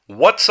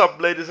What's up,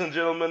 ladies and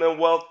gentlemen, and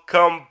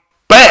welcome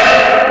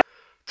back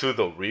to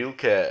the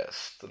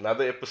Realcast.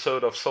 Another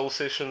episode of Soul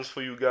Sessions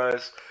for you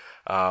guys.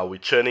 We're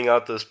churning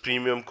out this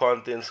premium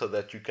content so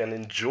that you can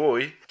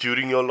enjoy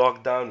during your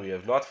lockdown. We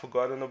have not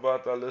forgotten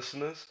about our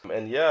listeners.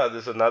 And yeah,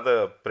 there's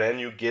another brand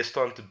new guest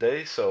on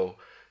today, so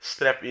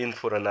strap in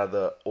for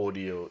another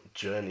audio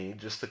journey.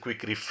 Just a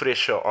quick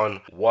refresher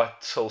on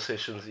what Soul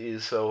Sessions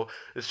is. So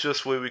it's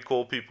just where we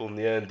call people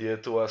near and dear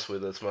to us,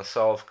 whether it's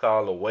myself,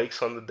 Carl, or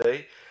Wakes on the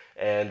day,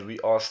 and we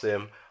ask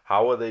them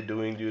how are they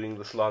doing during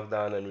this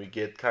lockdown, and we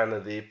get kind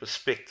of their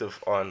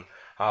perspective on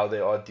how they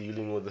are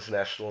dealing with this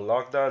national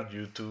lockdown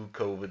due to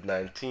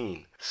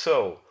COVID-19.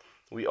 So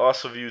we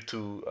ask of you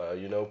to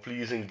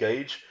please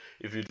engage.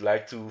 If you'd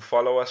like to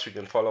follow us, you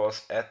can follow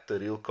us at the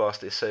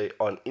Realcast SA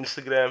on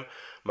Instagram.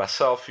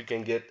 Myself, you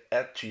can get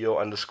at geo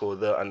underscore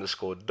the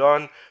underscore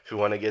don. If you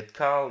want to get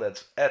Carl,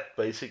 that's at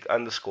basic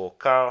underscore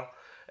Carl.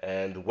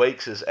 And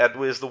Wakes is at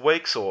Where's the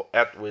Wakes or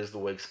at Where's the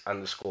Wakes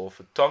underscore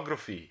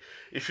photography.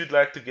 If you'd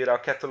like to get our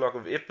catalog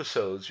of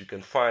episodes, you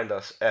can find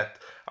us at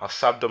our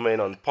subdomain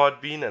on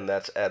Podbean, and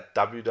that's at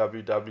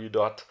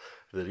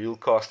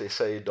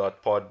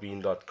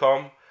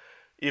www.therealcastsa.podbean.com.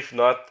 If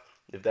not,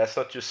 if that's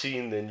not your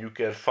scene, then you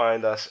can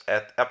find us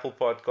at Apple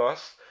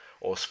Podcasts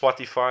or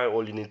Spotify.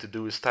 All you need to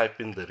do is type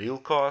in the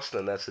Realcast,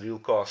 and that's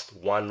Realcast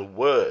one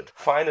word.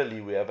 Finally,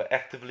 we have an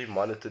actively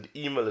monitored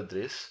email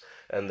address,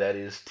 and that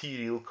is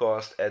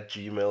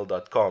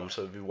trealcast@gmail.com.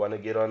 So if you want to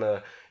get on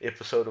a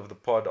episode of the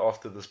pod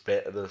after this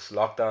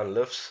lockdown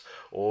lifts,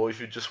 or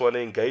if you just want to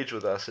engage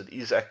with us, it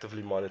is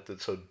actively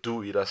monitored. So do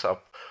hit us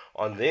up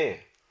on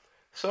there.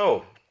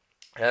 So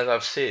as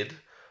I've said,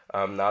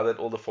 now that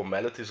all the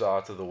formalities are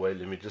out of the way,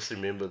 let me just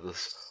remember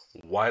this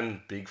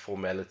one big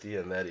formality,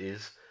 and that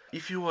is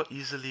if you are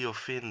easily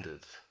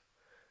offended,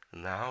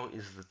 now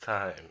is the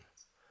time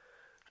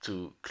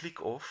to click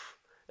off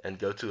and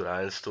go to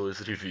Ryan's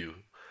Stories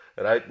review.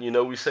 Right?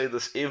 We say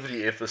this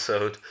every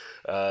episode.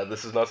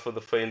 This is not for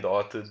the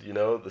faint-hearted.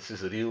 This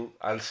is real,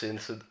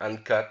 uncensored,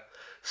 uncut.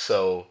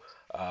 So,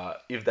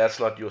 if that's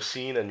not your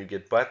scene and you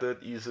get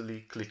buttered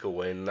easily, click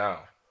away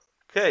now.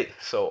 Okay,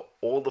 so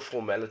all the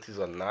formalities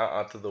are now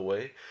out of the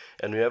way,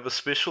 and we have a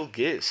special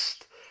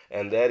guest,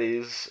 and that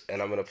is,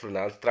 and I'm gonna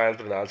try and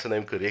pronounce her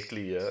name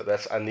correctly here.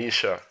 That's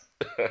Anisha.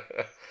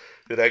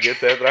 Did I get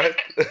that right?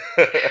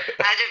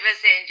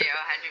 100%, Joe,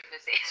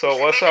 100%. So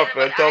what's up,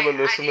 man? Tell the I did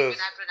listeners.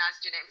 when I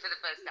pronounced your name for the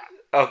first time.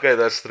 Okay,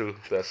 that's true.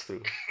 That's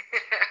true.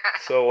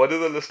 So what do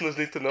the listeners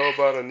need to know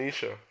about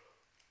Anisha?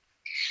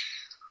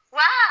 Wow,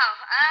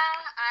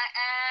 I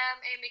am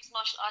a mixed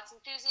martial arts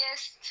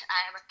enthusiast.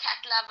 I am a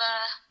cat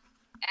lover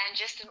and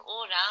just an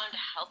all-round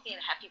healthy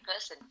and happy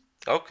person.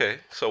 Okay,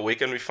 so where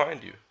can we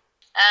find you?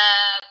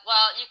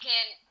 Well, you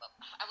can.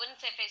 I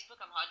wouldn't say Facebook.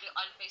 I'm hardly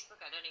on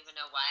Facebook. I don't even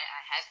know why I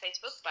have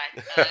Facebook, but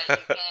you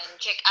can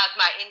check out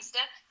my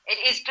Insta. It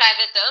is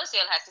private though, so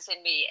you'll have to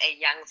send me a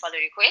young follow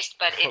request.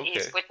 But it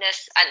is Okay.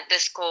 witness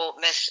underscore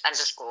miss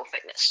underscore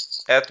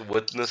fitness. At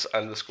witness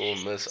underscore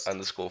miss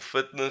underscore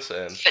fitness,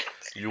 and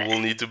Fitness. you will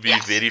need to be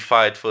Yes.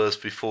 verified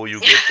first before you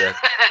get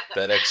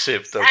that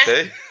accept.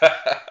 Okay.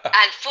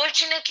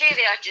 Unfortunately,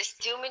 there are just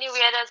too many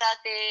weirdos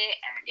out there,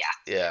 and yeah,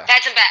 Yeah.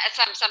 had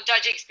some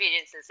dodgy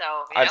experiences.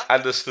 So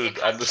Understood.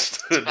 it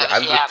Understood. but,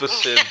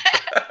 100%.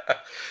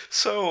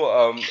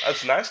 So,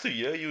 it's nice to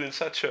hear you in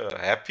such a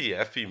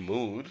happy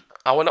mood.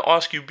 I want to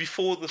ask you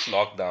before this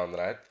lockdown,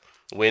 right?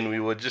 When we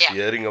were just yeah.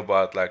 hearing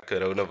about like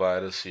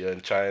coronavirus here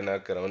in China,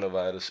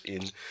 coronavirus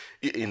in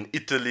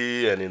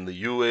Italy and in the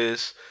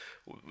US,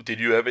 did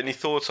you have any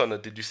thoughts on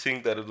it? Did you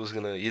think that it was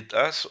gonna hit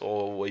us,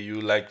 or were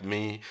you like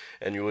me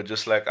and you were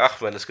just like, ah,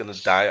 man, it's gonna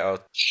die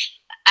out?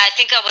 I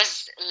think I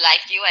was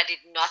like you. I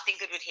did not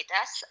think it would hit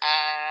us.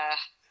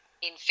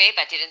 In Feb,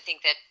 I didn't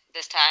think that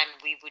this time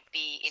we would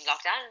be in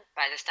lockdown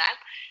by this time.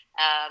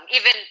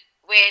 Even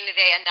when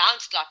they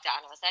announced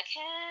lockdown, I was like,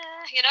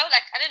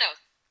 like I don't know.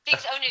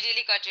 Things only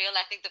really got real.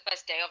 I think the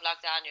first day of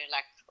lockdown, you're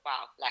like,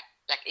 wow, like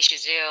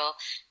issues real.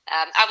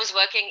 I was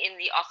working in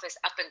the office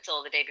up until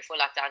the day before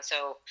lockdown,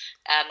 so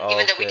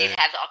even though we did Okay.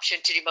 have the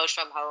option to remote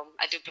from home,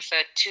 I do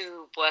prefer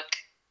to work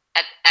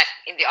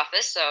in the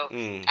office. So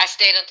Mm. I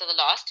stayed until the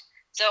last.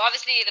 So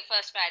obviously the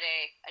first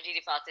Friday I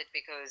really felt it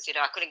because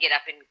I couldn't get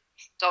up and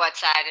go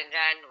outside and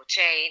run or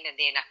train and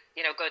then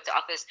go to the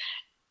office.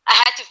 I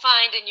had to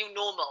find a new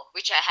normal,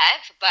 which I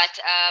have, but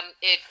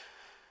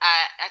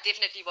I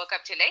definitely woke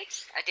up too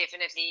late. I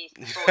definitely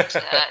thought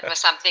it was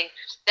something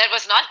that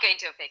was not going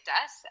to affect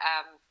us.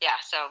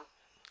 So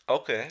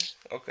Okay,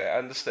 okay, I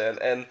understand.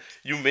 And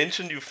you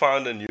mentioned you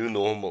found a new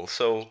normal.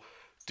 So,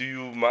 do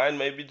you mind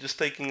maybe just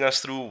taking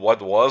us through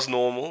what was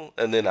normal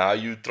and then how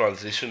you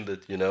transitioned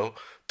it,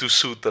 to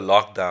suit the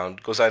lockdown?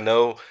 Because I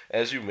know,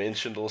 as you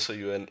mentioned, also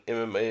you're an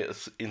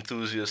MMA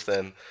enthusiast,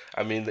 and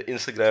I mean the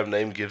Instagram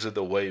name gives it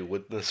away,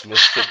 Witness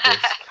Miss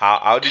Fitness.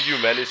 How did you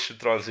manage to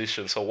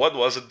transition? So, what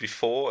was it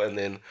before, and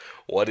then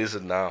what is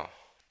it now?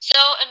 So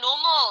a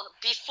normal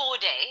before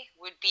day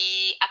would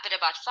be up at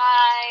about 5,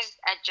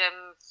 at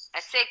gym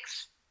at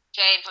 6,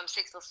 train from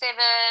 6 till 7,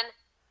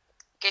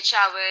 get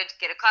showered,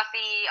 get a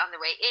coffee on the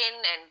way in,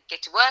 and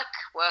get to work.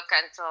 Work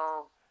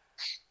until,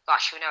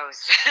 gosh, who knows,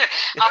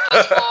 half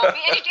past four.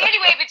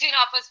 Anyway, between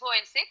half past four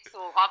and six,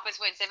 or half past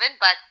four and seven.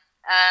 But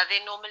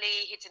then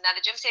normally hit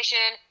another gym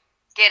session,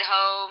 get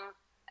home.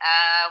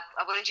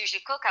 I wouldn't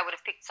usually cook. I would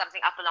have picked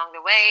something up along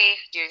the way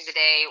during the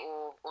day,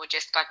 or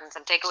just gotten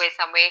some takeaway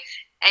somewhere.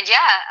 And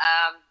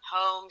yeah,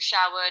 home,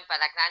 showered by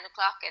like 9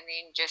 o'clock, and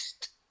then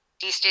just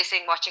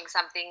de-stressing, watching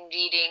something,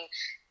 reading,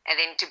 and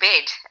then to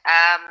bed.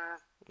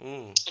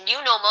 Mm. New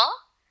normal.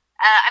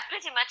 I've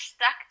pretty much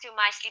stuck to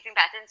my sleeping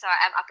pattern. So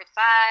I'm up at 5.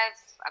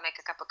 I make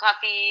a cup of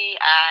coffee.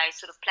 I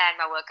sort of plan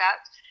my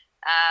workout.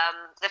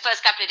 The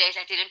first couple of days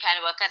I didn't plan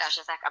a workout. I was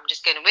just like, I'm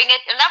just going to wing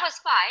it, and that was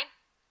fine.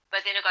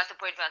 But then it got to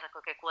the point where I was like,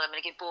 okay, cool. I'm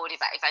going to get bored if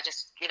I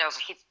just hit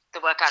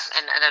the workout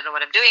and I don't know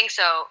what I'm doing.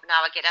 So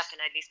now I get up and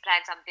I at least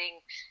plan something.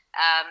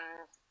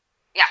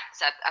 Yeah,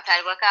 so I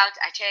plan a workout.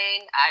 I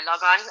train. I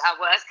log on. I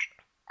work.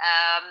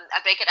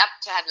 I break it up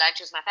to have lunch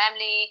with my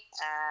family,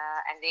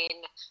 and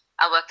then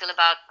I work till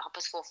about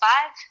 4:30.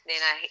 Then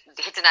I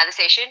hit another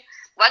session.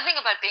 One thing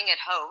about being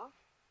at home,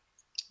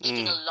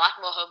 eating a Mm. lot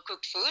more home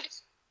cooked food.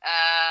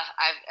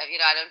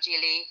 I don't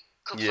really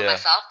cook for Yeah.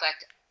 myself, but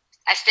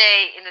I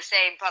stay in the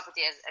same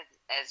property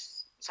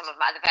as some of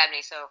my other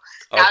family. So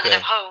now that I'm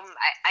Okay. home,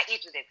 I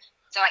eat with them.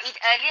 So I eat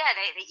earlier.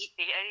 They eat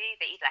very early.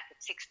 They eat like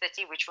at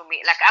 6:30, which for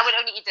me, like I would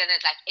only eat dinner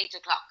at like 8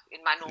 o'clock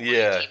in my normal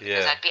Yeah. routine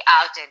because Yeah. I'd be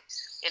out and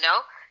you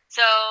know.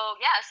 So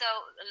yeah, so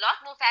a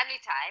lot more family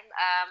time.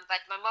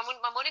 But my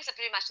mornings are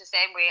pretty much the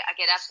same. Where I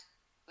get up,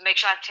 make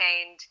sure I've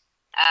trained,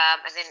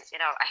 and then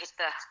I hit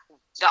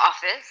the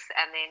office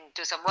and then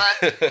do some work,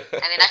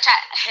 and then I try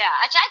yeah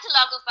I try to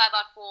log off by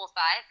about 4 or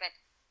 5. But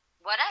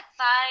what I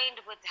find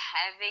with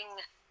having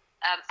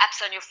apps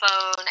on your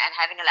phone and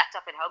having a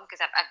laptop at home, because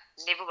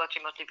I've never worked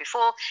remotely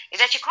before, is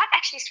that you can't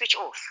actually switch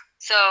off.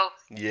 So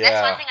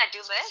that's one Yeah. thing I do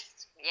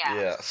miss. Yeah,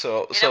 Yeah.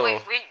 So you know when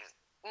so when.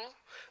 Hmm?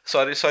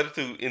 sorry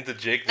to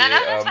interject No, no,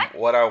 there. that's fine.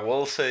 What I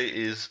will say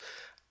is,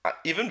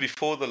 even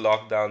before the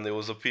lockdown, there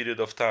was a period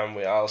of time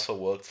where I also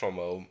worked from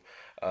home,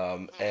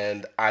 Mm.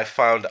 and I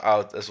found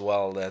out as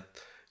well that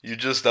you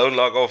just don't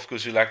log off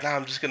because you're like, nah,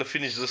 I'm just gonna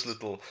finish this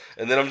little,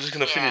 and then I'm just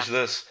gonna Yeah, finish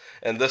this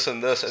and this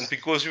and this, and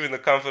because you're in the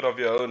comfort of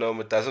your own home,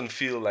 it doesn't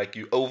feel like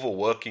you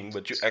overworking,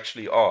 but you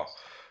actually are.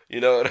 You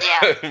know yeah,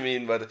 what I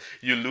mean? But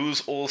you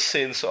lose all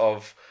sense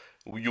of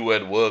you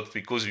at work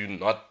because you're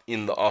not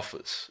in the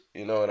office.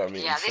 You know what I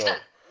mean? yeah. There's So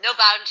no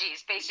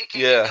boundaries.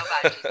 Basically, there's yeah. no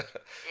boundaries.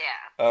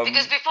 Yeah,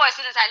 because um. before, as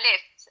soon as I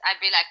left,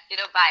 I'd be like,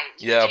 bye.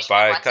 You can Yeah. reach me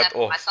on Bye. Cut WhatsApp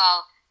or my off. call.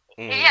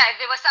 Mm. Yeah, if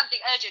there was something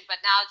urgent, but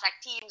now it's like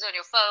Teams on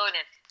your phone,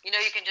 and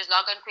you can just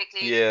log on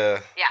quickly. Yeah.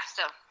 Yeah,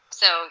 so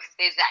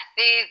there's that.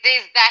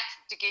 There's that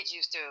to get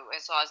used to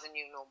as far as the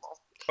new normal.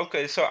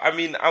 Okay, so I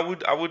mean, I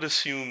would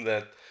assume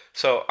that.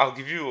 So I'll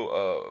give you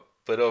a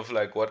bit of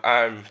like what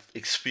I'm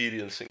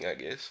experiencing, I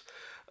guess.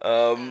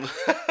 Um,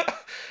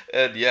 Mm.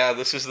 and yeah,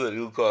 this is the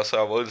real cause, so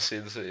I won't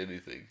censor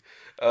anything.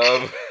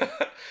 Um,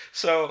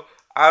 so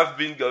I've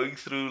been going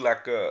through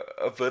like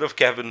a bit of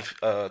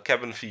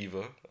cabin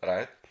fever,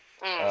 right?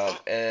 Mm.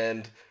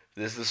 And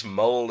there's this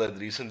mole that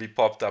recently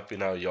popped up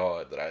in our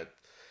yard, right?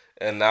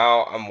 And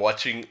now I'm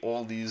watching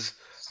all these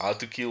how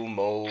to kill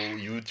mole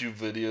YouTube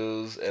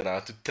videos and how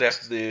to trap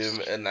them,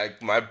 and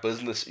like my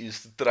business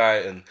is to try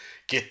and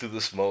get to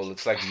this mole.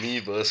 It's like me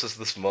versus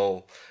this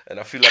mole, and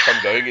I feel like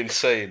I'm going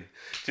insane.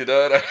 Do you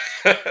know what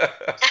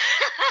I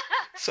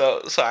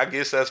so I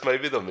guess that's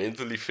maybe the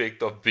mental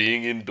effect of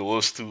being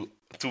indoors too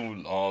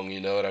long.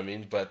 You know what I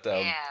mean? But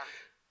Yeah,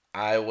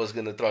 I was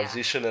gonna yeah.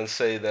 transition and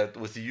say that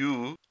with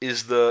you,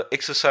 is the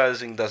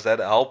exercising, does that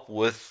help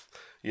with,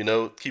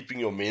 keeping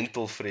your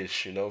mental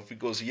fresh,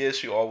 because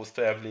yes, you are with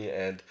family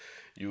and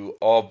you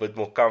are a bit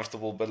more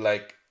comfortable, but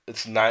like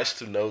it's nice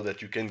to know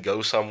that you can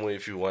go somewhere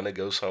if you want to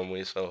go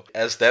somewhere. So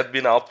has that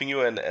been helping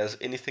you, and has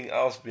anything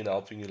else been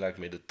helping you, like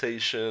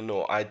meditation,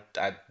 or I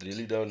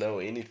really don't know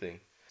anything.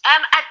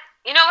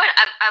 You know what?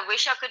 I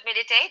wish I could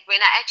meditate.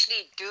 When I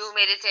actually do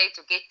meditate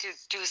or get to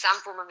do some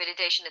form of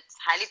meditation, it's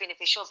highly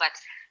beneficial. But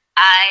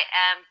I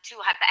am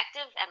too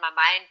hyperactive and my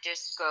mind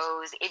just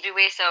goes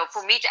everywhere. So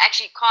for me to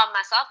actually calm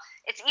myself,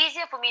 it's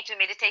easier for me to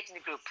meditate in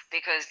a group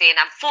because then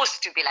I'm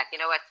forced to be like,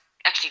 you know what,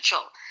 actually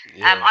chill.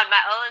 Yeah. On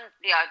my own,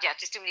 yeah,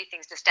 just too many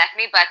things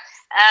distract me. But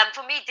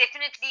for me,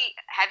 definitely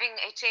having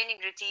a training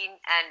routine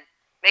and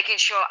making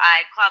sure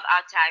I carve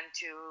out time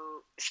to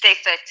stay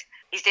fit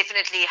is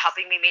definitely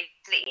helping me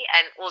mentally.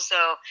 And also,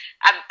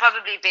 I'm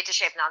probably in better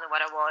shape now than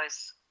what I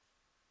was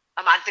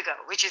a month ago,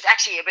 which is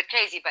actually a bit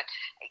crazy. But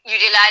you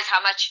realize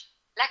how much,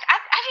 like, I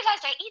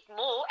realized I eat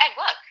more at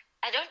work.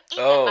 I don't eat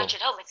that Oh, much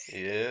at home.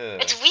 yeah.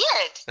 It's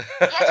weird.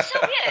 Yeah, it's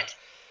so weird.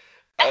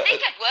 I Uh, uh,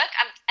 think at work,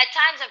 at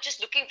times I'm just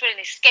looking for an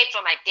escape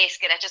from my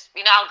desk, and I just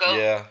I'll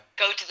yeah.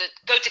 go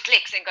to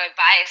Clicks and go and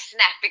buy a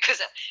snack because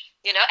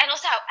and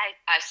also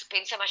I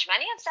spend so much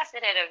money on stuff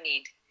that I don't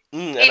need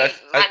And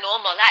in my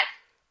normal life.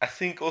 I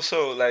think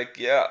also like,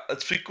 yeah,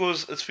 it's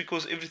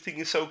because everything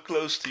is so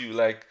close to you.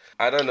 Like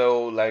I don't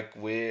know, like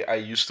where I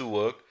used to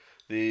work,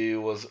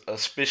 there was a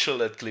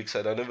special at Clicks.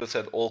 I don't know if it's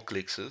at all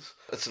Clickses.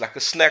 It's like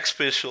a snack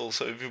special.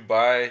 So if you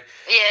buy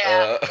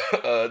Yeah. uh,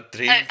 a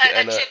drink A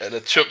and a chips,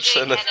 a chips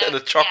drink, and and and a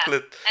yeah,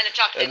 chocolate, and a and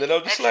chocolate. then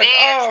I'm just It's like,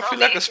 there. It's I still feel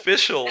like a there.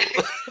 special.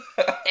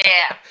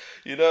 Yeah.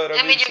 You know what I I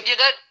mean? mean, So, you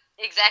don't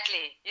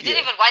exactly. You didn't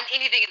yeah. even want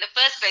anything in the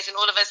first place, and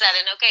all of a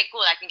sudden, okay,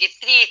 cool, I can get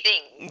three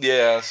things.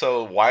 Yeah,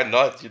 so why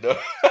not, you know?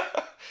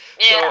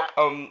 So Yeah.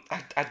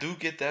 I do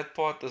get that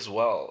part as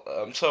well.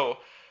 So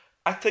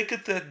I take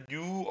it that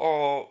you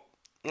are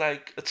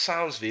like it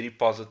sounds very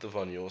positive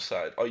on your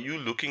side. Are you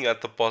looking at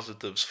the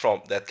positives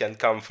from that can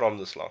come from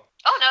this law?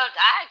 Oh no,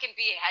 I can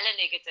be hella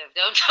negative.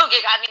 Don't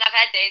get. I mean, I've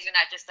had days when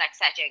I just like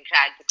sat here and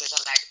cried because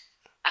I'm like,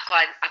 I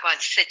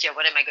can't sit here.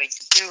 What am I going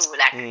to do?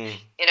 Like, Mm.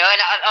 and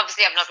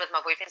obviously I'm not with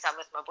my boyfriend. So I'm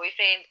with my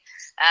boyfriend.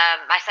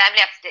 My family,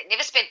 I've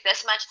never spent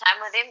this much time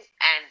with him,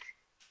 and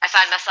I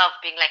find myself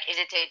being like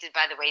irritated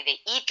by the way they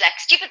eat, like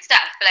stupid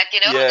stuff. Like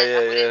Yeah, that I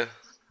yeah, wouldn't. yeah.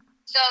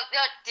 So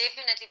there are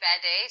definitely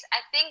bad days.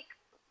 I think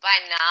by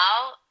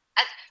now,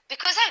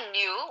 because I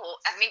knew,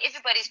 I mean,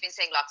 everybody's been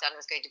saying lockdown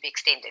was going to be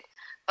extended,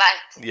 but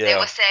they Yeah.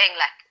 were saying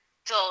like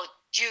till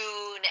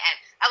June, and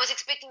I was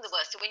expecting the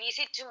worst. So when you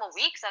said 2 more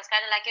weeks, I was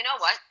kind of like, you know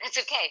what, that's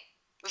okay.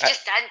 We've I,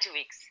 just done 2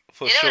 weeks.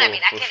 for You know what I sure,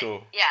 mean? I for can,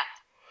 sure. yeah.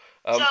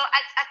 So Um,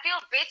 I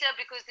feel better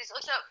because there's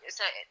also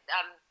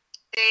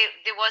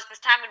there was this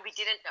time when we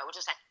didn't know. It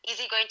was like, is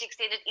he going to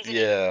extend it? Isn't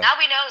he? yeah. Now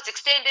we know it's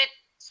extended.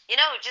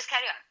 Just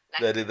carry on.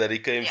 Like, That he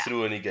came yeah,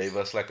 through and he gave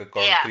us like a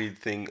yeah, concrete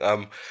thing.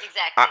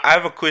 exactly. I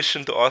have a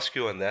question to ask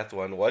you on that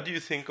one. What do you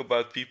think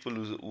about people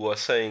who are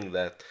saying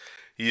that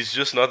he's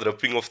just not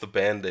ripping off the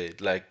band-aid?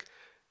 Like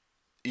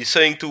he's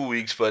saying 2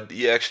 weeks, but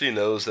he actually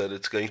knows that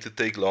it's going to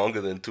take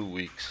longer than 2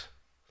 weeks.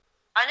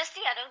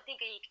 Honestly, I don't think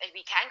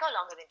we can go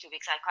longer than 2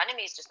 weeks. Our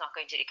economy is just not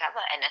going to recover,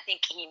 and I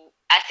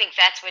think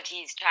that's what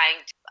he's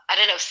trying to, I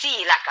don't know, see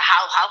like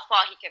how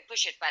far he can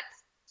push it. But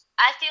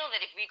I feel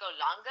that if we go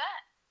longer,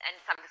 and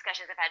some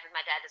discussions I've had with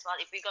my dad as well,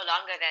 if we go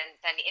longer than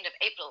the end of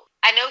April,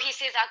 I know he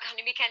says our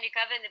economy can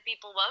recover and the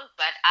people won't,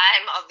 but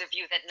I'm of the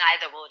view that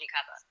neither will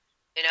recover.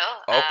 You know,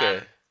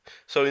 Okay.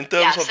 So in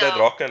yeah. terms of that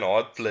So rock and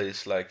hard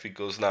place, like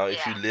because now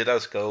if you yeah, let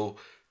us go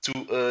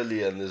too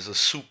early and there's a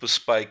super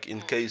spike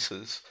in mm,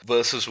 cases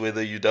versus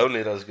whether you don't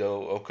let us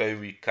go, okay,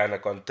 we kind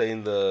of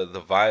contain the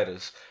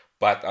virus,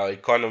 but our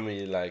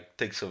economy like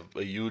takes a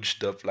huge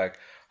dip. Like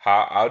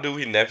how do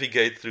we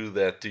navigate through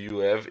that? Do you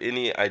have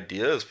any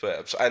ideas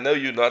perhaps? I know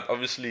you're not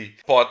obviously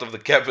part of the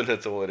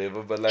cabinet or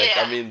whatever, but like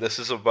I yeah. mean this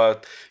is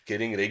about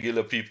getting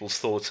regular people's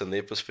thoughts and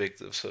their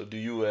perspectives. So do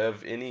you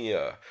have any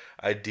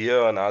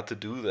idea on how to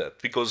do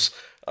that? Because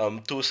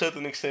to a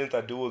certain extent,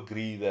 I do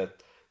agree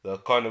that the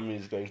economy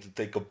is going to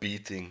take a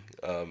beating.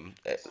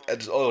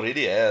 It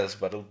already has,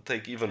 but it'll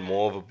take even Mm.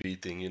 more of a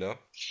beating. You know?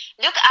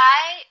 Look,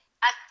 I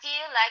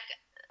feel like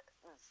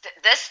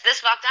this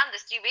lockdown,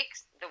 this 3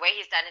 weeks, the way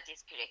he's done it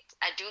is correct.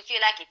 I do feel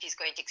like if he's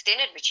going to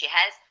extend it, which he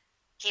has,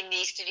 he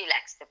needs to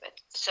relax a bit.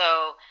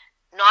 So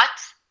not.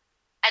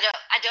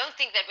 I don't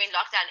think that when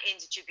lockdown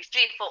ends, it should be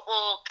free for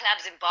all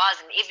clubs and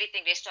bars and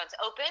everything, restaurants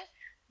open.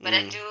 But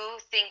I Mm. do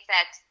think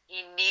that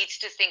he needs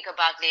to think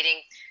about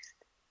letting,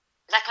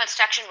 like,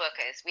 construction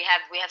workers. We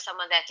have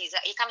someone that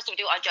he comes to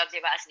do odd jobs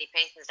here by us and he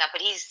paints and stuff.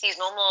 But he's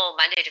normal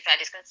Monday to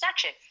Friday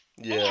construction,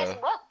 and he Yeah.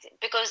 hasn't worked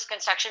because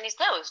construction is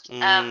closed.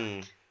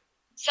 Mm.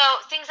 So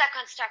things like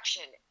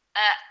construction,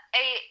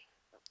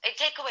 a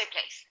takeaway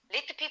place.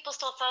 Let the people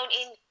still phone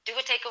in, do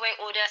a takeaway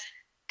order,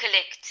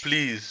 collect.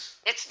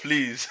 Please, It's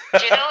please.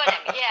 Do you know what I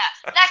mean? Yeah.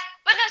 Like,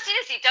 but no,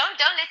 seriously, don't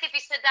let them be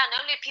sit down.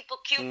 Don't let people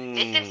queue.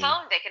 Let them Mm.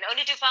 phone. They can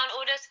only do phone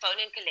orders, phone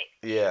and collect.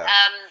 Yeah.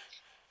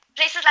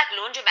 Places like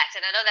laundromats,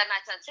 and I know that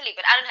might sound silly,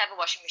 but I don't have a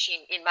washing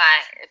machine in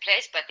my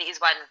place, but there is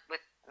one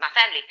with my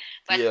family.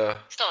 But Yeah.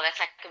 still, that's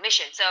like a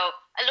mission. So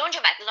a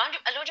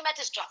laundromat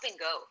is drop and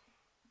go.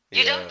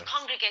 You don't Yeah.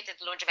 congregate at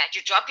the laundromat.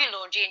 You drop your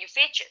laundry and you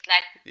fetch it.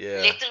 Like,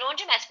 Yeah. let the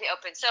laundromats be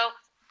open. So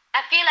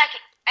I feel like,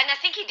 and I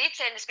think he did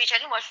say in the speech, I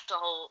didn't watch the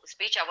whole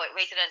speech. I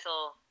waited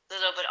until a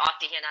little bit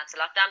after he announced the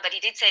lockdown, but he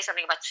did say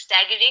something about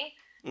staggering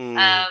Mm.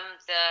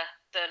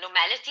 the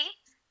normality.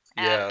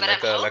 Yeah. But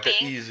I'm Like a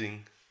hoping,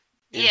 easing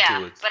yeah,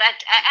 into it. but I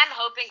am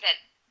hoping that,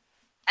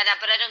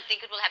 but I don't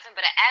think it will happen.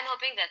 But I am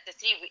hoping that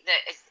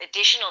the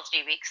additional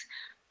 3 weeks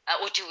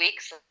or 2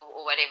 weeks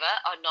or whatever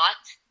are not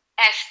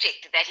as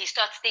strict. That he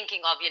starts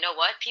thinking of, you know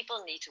what,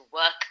 people need to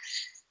work.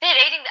 They're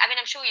raiding. I mean,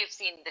 I'm sure you've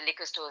seen the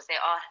liquor stores. They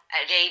are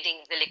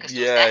raiding the liquor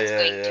stores. Yeah. That's Yeah.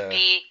 going to Yeah.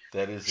 be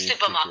That is hectic. Yeah.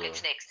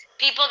 supermarkets next.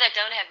 People that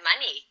don't have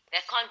money,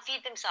 that can't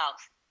feed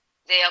themselves,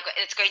 they are.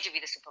 It's going to be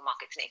the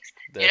supermarkets next.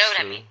 You know That's what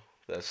I true. mean?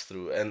 That's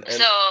true. And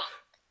So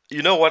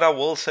you know what I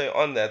will say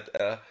on that?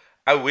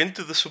 I went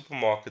to the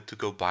supermarket to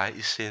go buy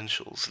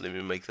essentials. Let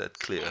me make that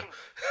clear.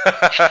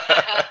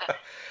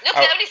 look,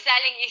 I, they're only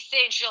selling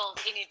essentials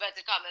in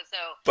inverted commas. So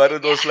but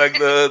it yeah, was like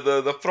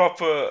the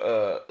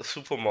proper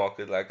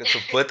supermarket. Like it's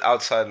a bit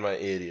outside my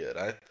area,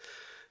 right?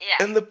 yeah,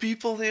 And the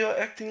people they are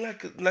acting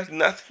like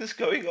nothing is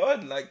going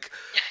on. Like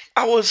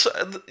I was,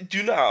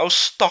 you know, I was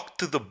stocked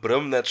to the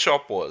brim. That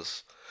shop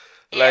was.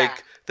 yeah.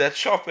 Like that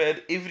shop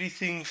had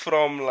everything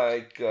from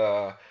like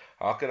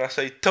how can I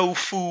say,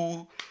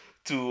 tofu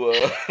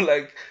to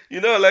like,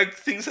 like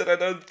things that I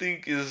don't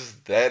think is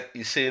that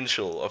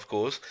essential, of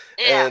course.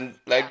 Yeah, And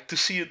yeah, like to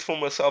see it for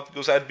myself,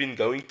 because I'd been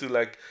going to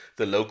like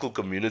the local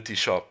community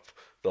shop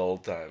the whole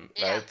time,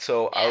 yeah, right?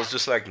 So I yeah. was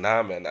just like,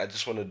 nah, man, I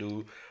just want to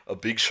do a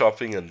big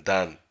shopping and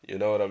done. You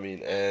know what I mean?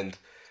 Mm.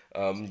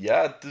 And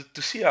yeah,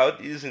 to see how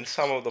it is in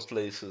some of the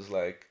places,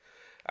 like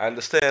I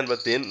understand,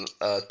 but then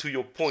to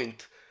your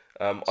point,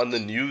 on the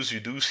news you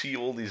do see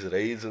all these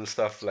raids and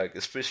stuff, like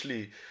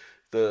especially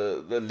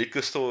the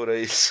liquor store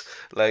raids.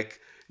 Like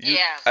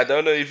Yeah, I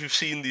don't know if you've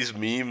seen these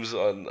memes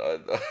on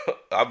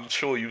I'm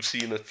sure you've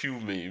seen a few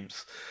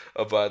memes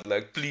about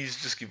like,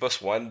 please just give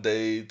us one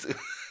day to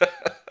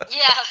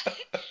yeah.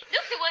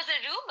 Look, there was a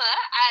rumor.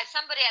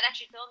 Somebody had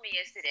actually told me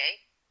yesterday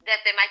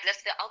that they might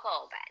lift the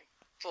alcohol ban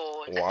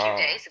for a few wow,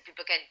 days, so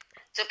people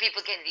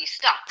can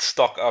restock.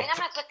 stock And up. I'm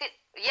like,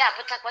 yeah,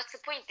 but like, what's the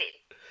point then?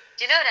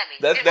 Do you know what I mean?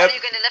 that Then what that are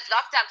you going to lift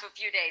lockdown for a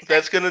few days? Like,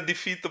 that's gonna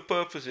defeat the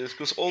purposes,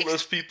 because all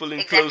those people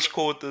in close exactly.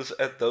 quarters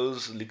at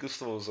those liquor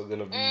stores are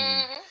gonna be.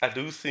 Hmm. I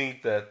do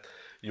think that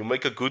you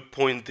make a good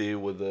point there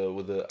with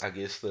the I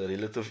guess the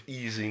relative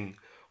easing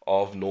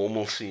of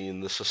normalcy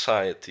in the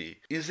society.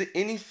 Is there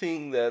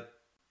anything that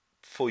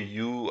for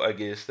you, I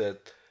guess,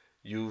 that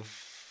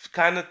you've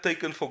kind of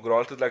taken for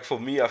granted? Like for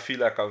me, I feel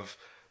like I've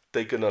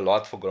taken a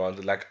lot for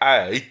granted. Like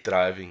I hate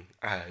driving.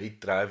 I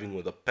hate driving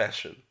with a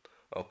passion.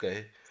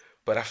 Okay,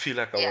 but I feel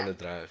like I Yeah. want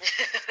to drive.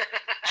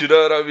 Do you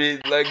know what I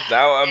mean? Like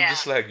now I'm Yeah.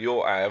 just like,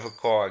 yo, I have a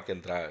car, I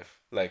can drive.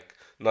 Like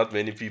not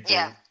many Yeah.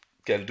 people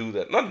can do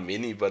that. Not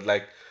many, but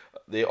like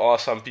there are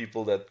some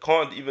people that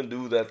can't even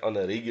do that on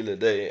a regular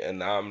day. And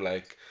now I'm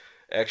like,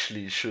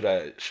 actually, should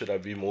I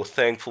be more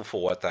thankful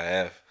for what I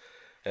have?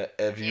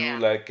 Have you Yeah.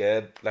 like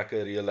had like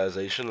a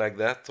realization like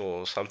that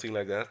or something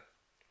like that?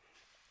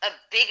 A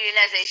big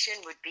realization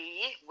would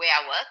be where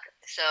I work.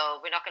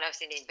 So we're not going to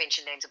obviously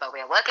mention names about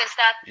where I work and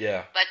stuff,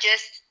 Yeah. but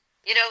just,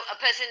 a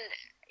person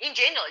in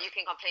general, you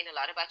can complain a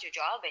lot about your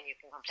job and you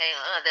can complain,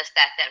 this,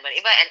 that, and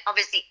whatever. And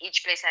obviously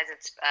each place has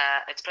its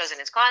pros and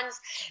its cons.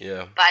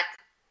 Yeah. But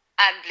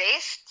I'm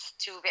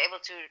blessed to be able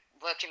to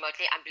work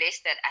remotely. I'm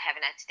blessed that I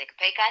haven't had to take a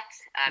pay cut.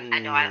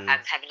 I know Mm, I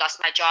have lost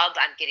my job.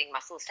 I'm getting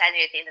my full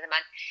salary at the end of the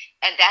month,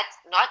 and that's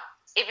not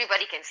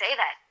everybody can say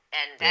that.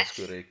 And that's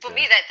that's correct. for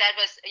Yeah. me that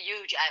was a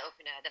huge eye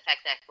opener. The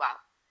fact that wow,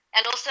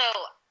 and also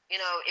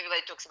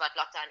everybody talks about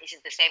lockdown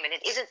isn't the same, and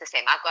it isn't the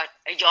same. I've got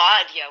a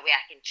yard here where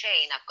I can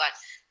train.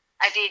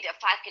 I did a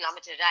 5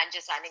 kilometer run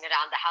just running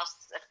around the house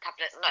not a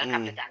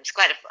couple Mm. of times,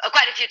 quite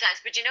a few times.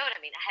 But you know what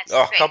I mean. I have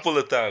Oh, a space. couple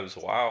of times.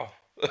 Wow.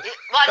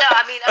 Well, no,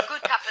 I mean a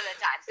good couple of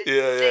times. Yeah, It's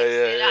yeah, since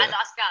yeah, I yeah.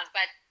 lost count,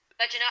 but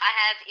I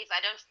have if I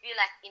don't feel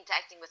like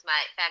interacting with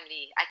my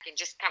family, I can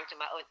just come to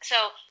my own.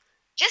 So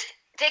just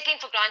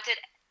taking for granted.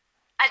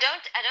 I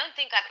don't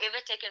think I've ever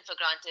taken for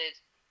granted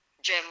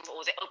gym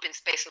or the open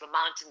space or the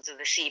mountains or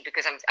the sea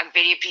because I'm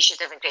very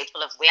appreciative and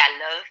grateful of where I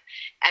live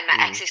and my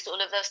Mm. access to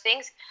all of those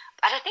things.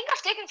 But I think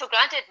I've taken for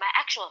granted my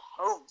actual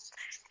home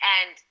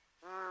and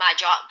my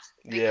job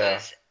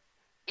Yeah. because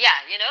yeah,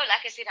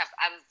 like I said,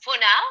 for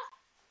now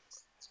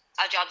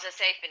our jobs are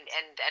safe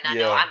and I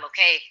know Yeah. I'm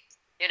okay,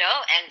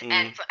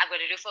 Mm. I've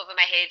got a roof over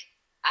my head.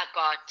 I've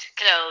got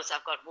clothes,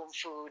 I've got warm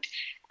food,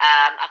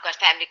 I've got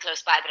family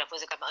close by, but I've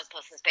also got my own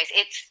personal space.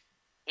 It's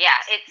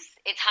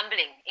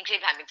humbling,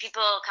 incredibly humbling.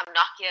 People come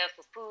knock here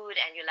for food,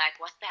 and you're like,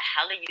 "What the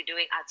hell are you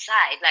doing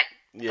outside?" Like,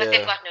 but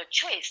they've Yeah. got no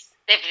choice.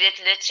 They've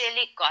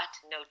literally got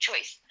no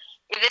choice.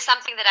 If there's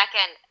something that I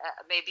can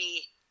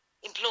maybe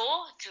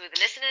implore to the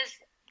listeners,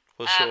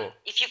 For sure.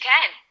 if you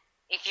can,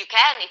 if you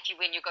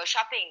when you go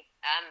shopping,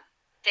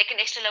 take an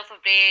extra loaf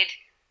of bread.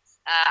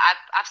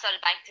 I've started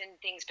buying tin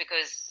things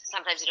because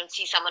sometimes you don't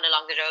see someone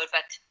along the road,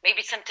 but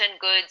maybe some tin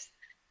goods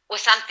or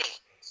something.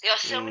 There are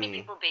so many Mm.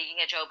 people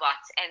begging at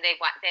robots, and they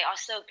are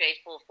so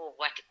grateful for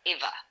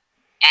whatever.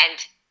 And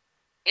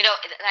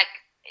like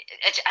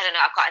I don't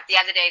know. The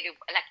other day,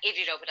 like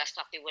every robot I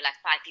stopped, there were like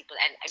 5 people,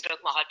 and it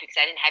broke my heart because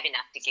I didn't have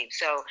enough to give.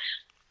 So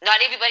not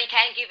everybody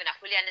can give, and I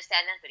fully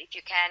understand that. But if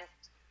you can,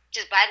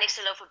 just buy an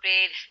extra loaf of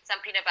bread, some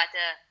peanut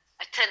butter,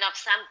 a tin of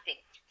something.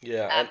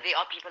 Yeah, and There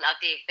are people out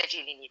there that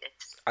really need it.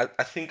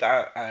 I think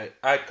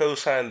I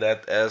co-sign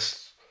that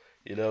as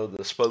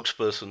the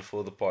spokesperson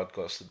for the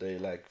podcast today.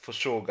 Like for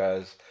sure,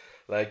 guys.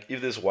 Like if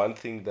there's one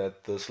thing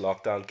that this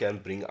lockdown can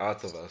bring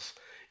out of us,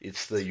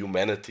 it's the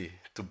humanity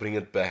to bring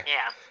it back.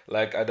 Yeah,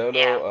 Like I don't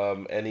yeah,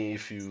 know, Annie,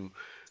 if you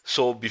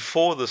saw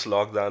before this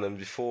lockdown and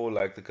before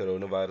like the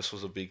coronavirus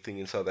was a big thing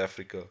in South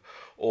Africa,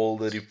 all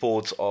the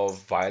reports of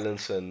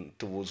violence and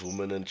towards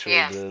women and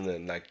yeah, children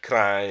and like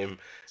crime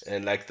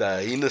and like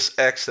the heinous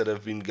acts that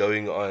have been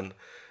going on.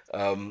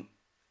 Um,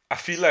 I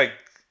feel like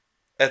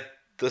at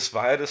this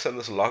virus and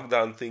this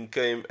lockdown thing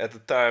came at a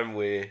time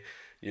where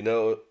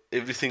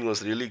everything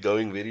was really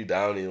going very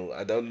downhill.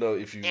 I don't know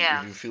if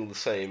yeah. you feel the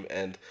same,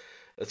 and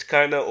it's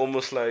kind of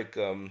almost like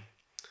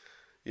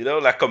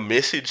like a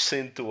message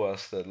sent to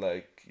us that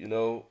like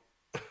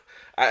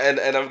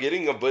and I'm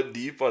getting a bit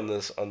deep on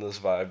this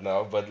vibe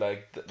now, but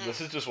like this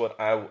Mm, is just what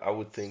I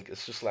would think.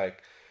 It's just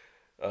like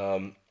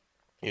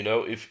You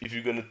know, if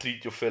you're gonna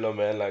treat your fellow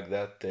man like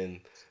that,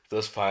 then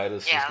this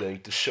virus is Yeah.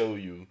 going to show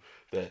you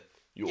that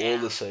you're all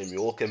Yeah. the same. You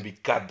all can be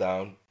cut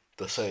down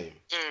the same.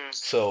 Mm.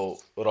 So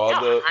No,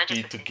 rather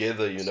be 100%.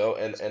 together, you know,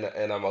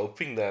 and I'm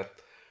hoping that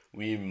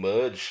we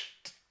emerge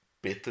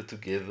better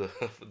together.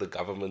 The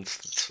government's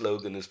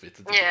slogan is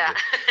better Yeah.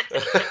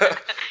 together.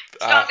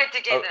 I, Stronger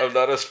together. I'm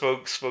not a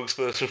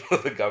spokesperson for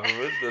the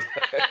government, but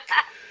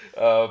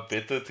like,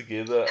 better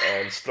together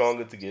and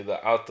stronger together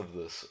out of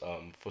this,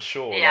 for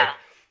sure. Like, Yeah.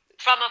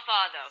 From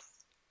afar, though.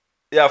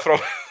 yeah, from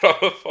from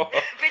afar,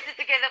 Better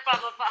together from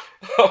afar.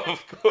 of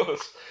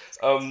course.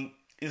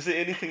 Is there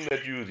anything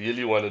that you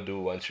really want to do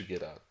once you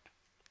get out?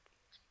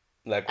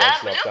 Like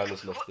once Look, lockdown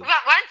is lifted?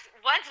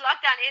 once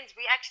lockdown ends,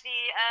 we actually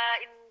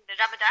in the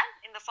Ramadan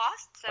in the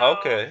fast. So,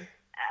 Okay,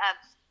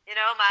 you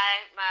know, my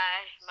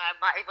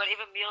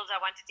whatever meals I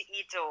wanted to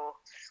eat or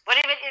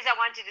whatever it is I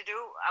wanted to do,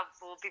 I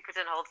will be put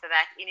on hold for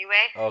that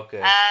anyway.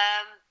 okay.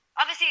 Um,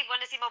 obviously,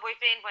 want to see my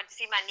boyfriend, want to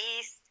see my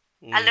niece.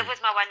 I live Mm, with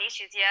my one niece,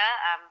 she's here,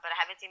 but I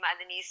haven't seen my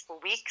other niece for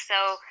weeks. So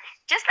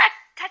just like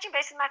touching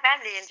base with my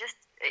family and just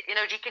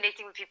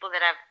reconnecting with people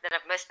that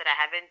I've missed that I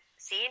haven't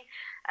seen.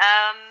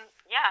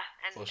 Yeah,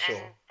 for and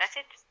sure. that's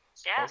it.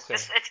 Yeah, Okay.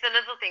 it's the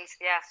little things.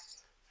 Yeah,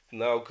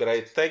 No,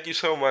 great. Thank you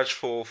so much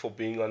for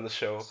being on the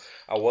show.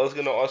 I was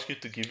gonna ask you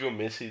to give your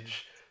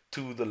message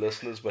to the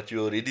listeners, but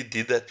you already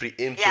did that yeah,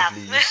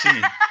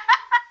 preemptively.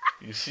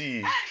 You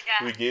see,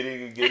 we're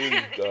getting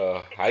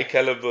high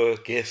caliber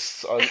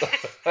guests on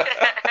yeah.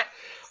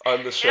 on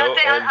the You know, show,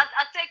 and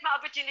I'll take my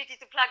opportunity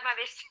to plug my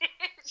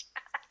message.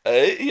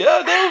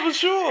 yeah, no, for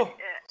sure.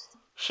 Yeah.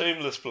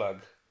 Shameless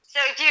plug. So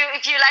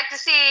if you like to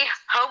see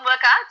home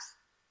workouts,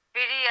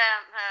 really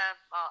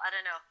well, I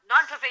don't know,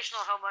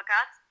 non-professional home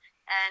workouts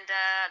and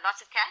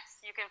lots of cats,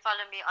 you can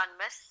follow me on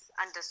Miss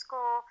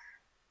underscore.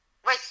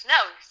 Wait, no,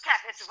 cat.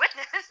 It's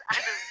witness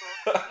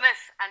underscore Miss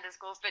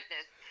underscore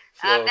fitness.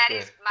 So That okay.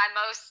 is my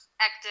most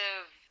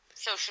active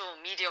social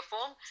media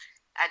form.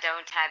 I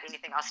don't have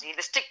anything else to do.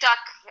 This TikTok.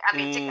 I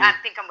mean, Mm. I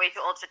think I'm way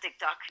too old for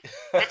TikTok.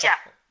 But yeah,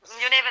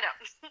 you never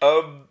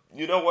know.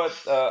 You know what?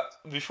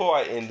 Before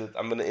I end it,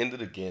 I'm gonna end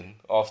it again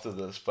after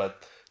this.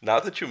 But now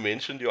that you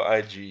mentioned your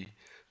IG,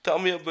 tell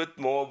me a bit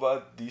more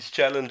about these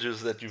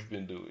challenges that you've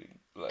been doing.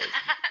 So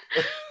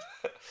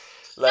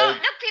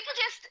Like, look, people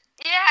just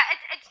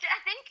it's I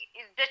think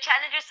the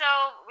challenges. So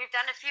we've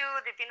done a few.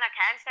 They've been like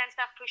handstand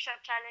stuff,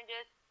 push-up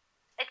challenges.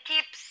 It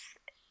keeps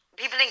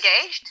people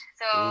engaged.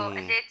 So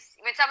mm, it's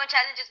when someone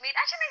challenges me, it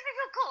actually makes me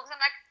feel cool because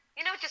I'm like,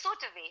 you know, what you're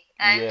sort of me,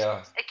 and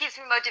yeah. it keeps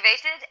me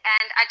motivated.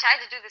 And I try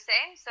to do the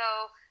same. So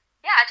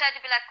yeah, I try to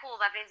be like, cool,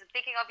 my friends are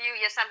thinking of you.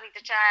 Here's something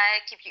to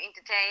try, keep you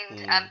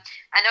entertained. Mm.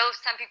 I know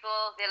some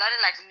people, there are a lot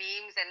of like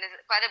memes, and there's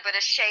quite a bit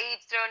of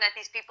shade thrown at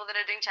these people that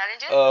are doing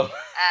challenges. Oh,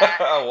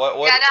 Uh, what?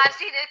 yeah, What? no, I've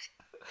seen it.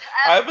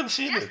 I haven't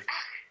seen Just it.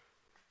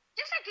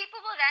 just like people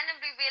will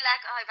randomly be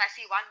like, oh, if I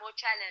see one more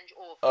challenge,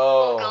 or more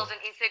Oh, girls on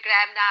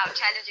Instagram now,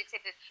 challenge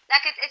accepted.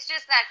 Like it's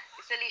just like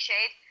silly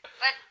shade.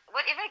 But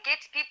whatever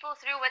gets people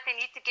through what they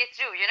need to get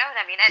through, you know what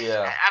I mean? And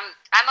yeah.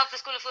 I'm of the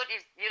school of thought,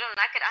 if you don't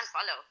like it,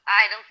 unfollow.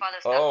 I don't follow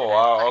stuff Oh that I don't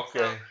wow. like. So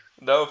Okay.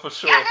 No, for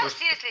yeah, sure. no,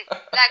 seriously.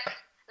 Like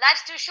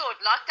life's too short,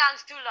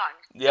 lockdown's too long.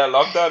 Yeah,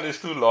 lockdown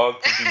is too long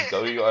to be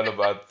going on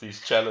about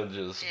these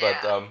challenges, but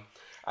Yeah.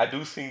 I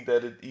do think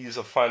that it is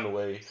a fun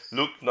way.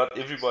 Look, not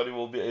everybody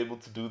will be able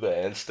to do the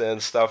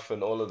handstand stuff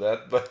and all of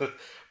that,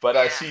 but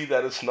I Yeah. see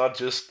that it's not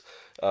just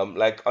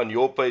like on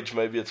your page.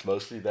 Maybe it's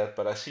mostly that,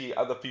 but I see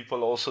other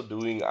people also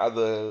doing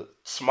other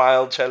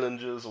smile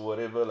challenges or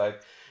whatever.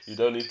 Like you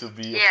don't need to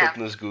be a Yeah.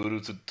 fitness guru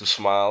to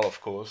smile,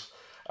 of course.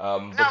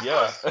 No, But of yeah,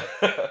 course.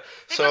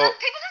 so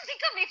People don't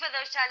think of me for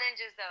those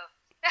challenges though.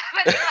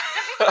 But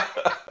the people don't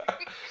think of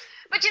me.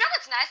 But you know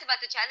what's nice about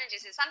the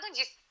challenges is sometimes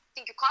you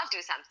think you can't do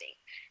something,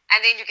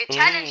 and then you get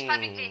challenged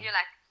publicly, and mm, you're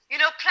like,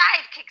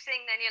 pride kicks in,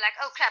 and you're like,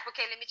 oh crap,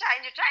 okay, let me try,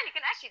 and you try, and you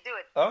can actually do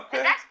it. And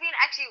okay, that's been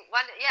actually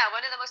one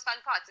of the most fun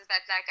parts is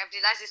that like I've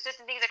realized there's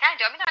certain things I can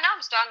do. I mean, I know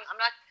I'm strong. I'm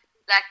not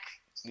like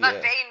not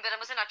yeah. vain, but I'm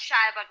also not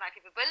shy about my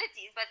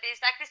capabilities. But there's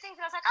like these things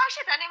that I was like, oh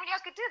shit, I never knew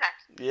I could do that.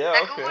 Yeah,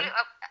 Like who would?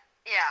 okay.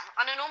 Yeah,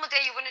 on a normal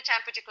day you wouldn't try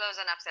and put your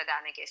clothes on upside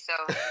down, I guess. So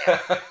yeah,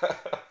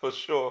 For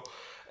sure.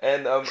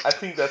 And I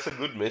think that's a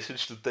good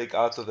message to take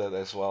out of that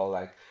as well.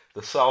 Like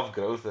the self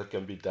growth that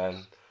can be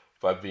done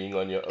by being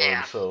on your own.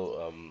 yeah,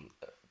 So,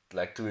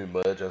 like to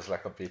emerge as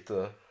like a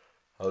better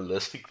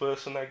holistic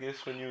person, I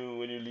guess, when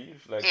you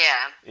leave. Like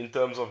yeah, in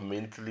terms of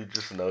mentally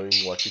just knowing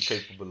what you're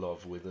capable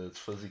of, whether it's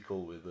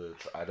physical, whether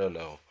it's I don't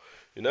know.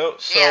 You know, yeah.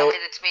 so Whether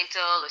it's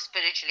mental or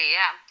spiritually,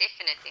 yeah,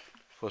 definitely.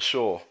 for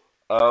sure.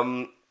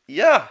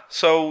 Yeah,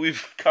 so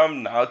we've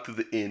come now to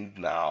the end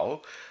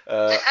now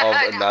of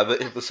No. another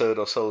episode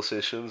of Soul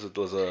Sessions. It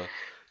was a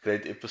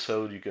great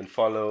episode. You can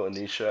follow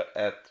Anisha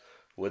at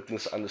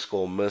witness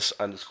underscore miss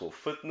underscore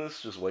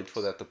fitness. Just wait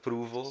for that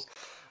approval.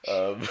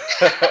 Um,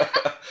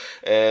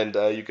 and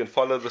you can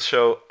follow the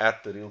show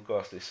at the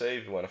Realcast SA.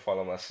 If you want to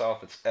follow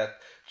myself, it's at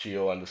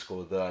geo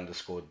underscore the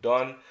underscore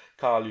don.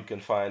 Carl, you can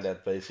find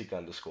at basic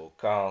underscore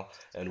Carl,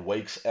 and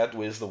Wakes at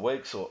Where's the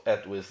Wakes or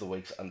at Where's the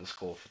Wakes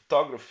underscore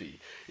photography.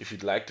 If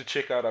you'd like to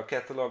check out our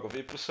catalog of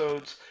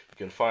episodes, you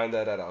can find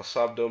that at our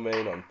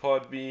subdomain on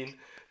Podbean.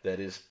 That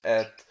is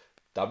at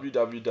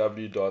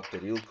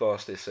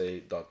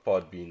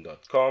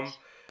www.therealcastsa.podbean.com.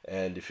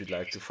 And if you'd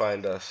like to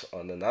find us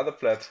on another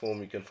platform,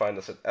 you can find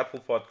us at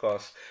Apple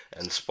Podcasts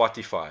and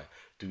Spotify.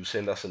 Do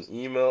send us an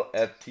email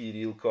at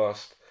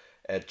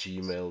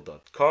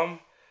trealcast@gmail.com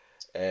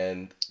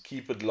and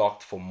keep it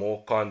locked for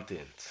more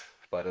content.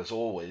 But as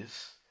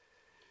always,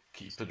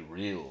 keep it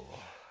real.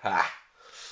 Ha!